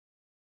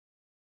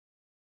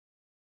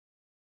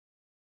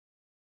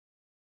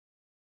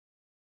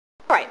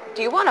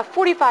Do you want a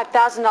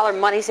 $45,000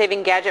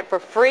 money-saving gadget for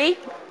free?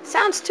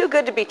 Sounds too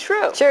good to be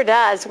true. Sure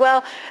does.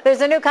 Well, there's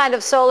a new kind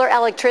of solar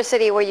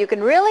electricity where you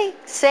can really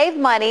save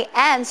money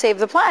and save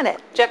the planet.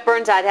 Jeff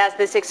Burnside has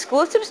this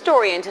exclusive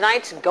story in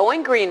tonight's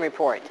Going Green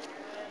report.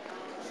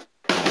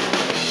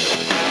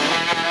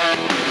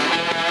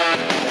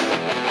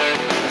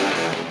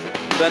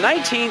 The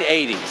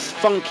 1980s,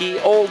 funky,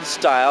 old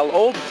style,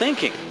 old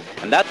thinking.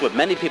 And that's what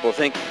many people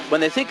think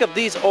when they think of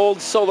these old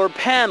solar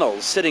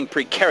panels sitting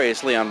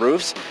precariously on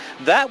roofs.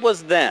 That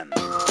was then.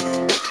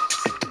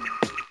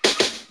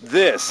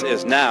 This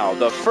is now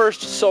the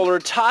first solar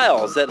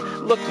tiles that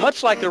look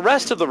much like the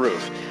rest of the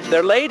roof.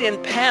 They're laid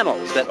in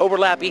panels that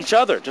overlap each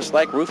other, just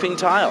like roofing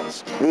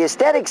tiles. The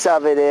aesthetics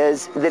of it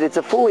is that it's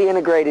a fully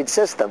integrated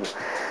system.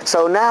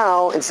 So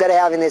now, instead of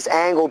having this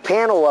angled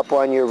panel up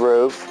on your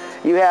roof,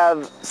 you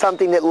have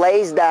something that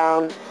lays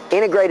down,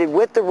 integrated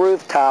with the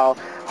roof tile,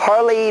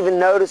 hardly even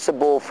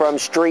noticeable from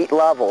street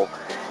level.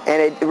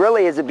 And it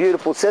really is a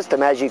beautiful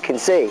system, as you can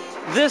see.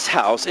 This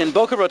house in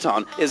Boca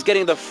Raton is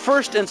getting the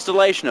first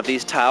installation of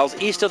these tiles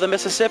east of the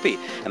Mississippi,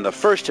 and the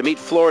first to meet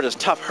Florida's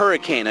tough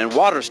hurricane and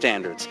water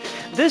standards.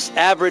 This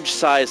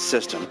average-sized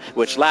system,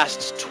 which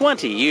lasts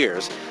 20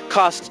 years,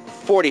 costs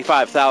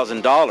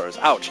 $45,000.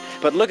 Ouch.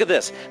 But look at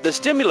this. The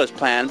stimulus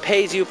plan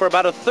pays you for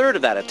about a third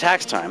of that at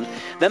tax time.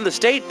 Then the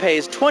state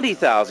pays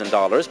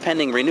 $20,000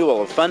 pending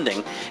renewal of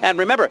funding. And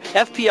remember,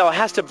 FPL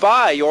has to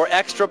buy your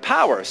extra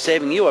power,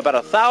 saving you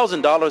about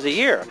 $1,000 a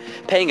year,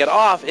 paying it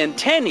off in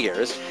 10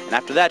 years, and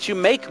after that you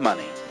make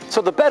money.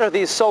 So the better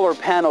these solar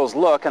panels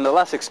look and the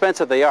less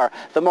expensive they are,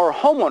 the more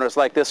homeowners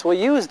like this will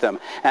use them.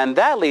 And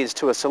that leads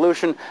to a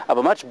solution of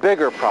a much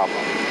bigger problem.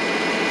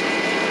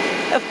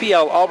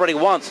 FPL already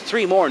wants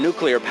 3 more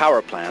nuclear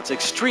power plants,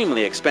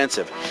 extremely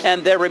expensive,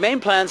 and there remain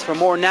plans for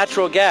more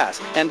natural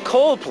gas and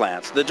coal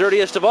plants, the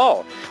dirtiest of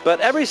all. But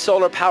every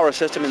solar power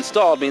system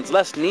installed means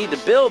less need to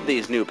build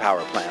these new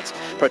power plants,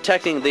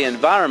 protecting the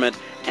environment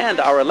and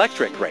our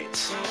electric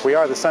rates. We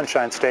are the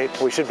Sunshine State.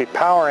 We should be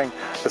powering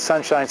the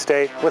Sunshine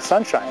State with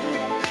sunshine.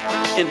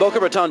 In Boca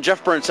Raton,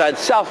 Jeff Burnside,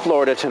 South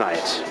Florida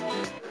Tonight.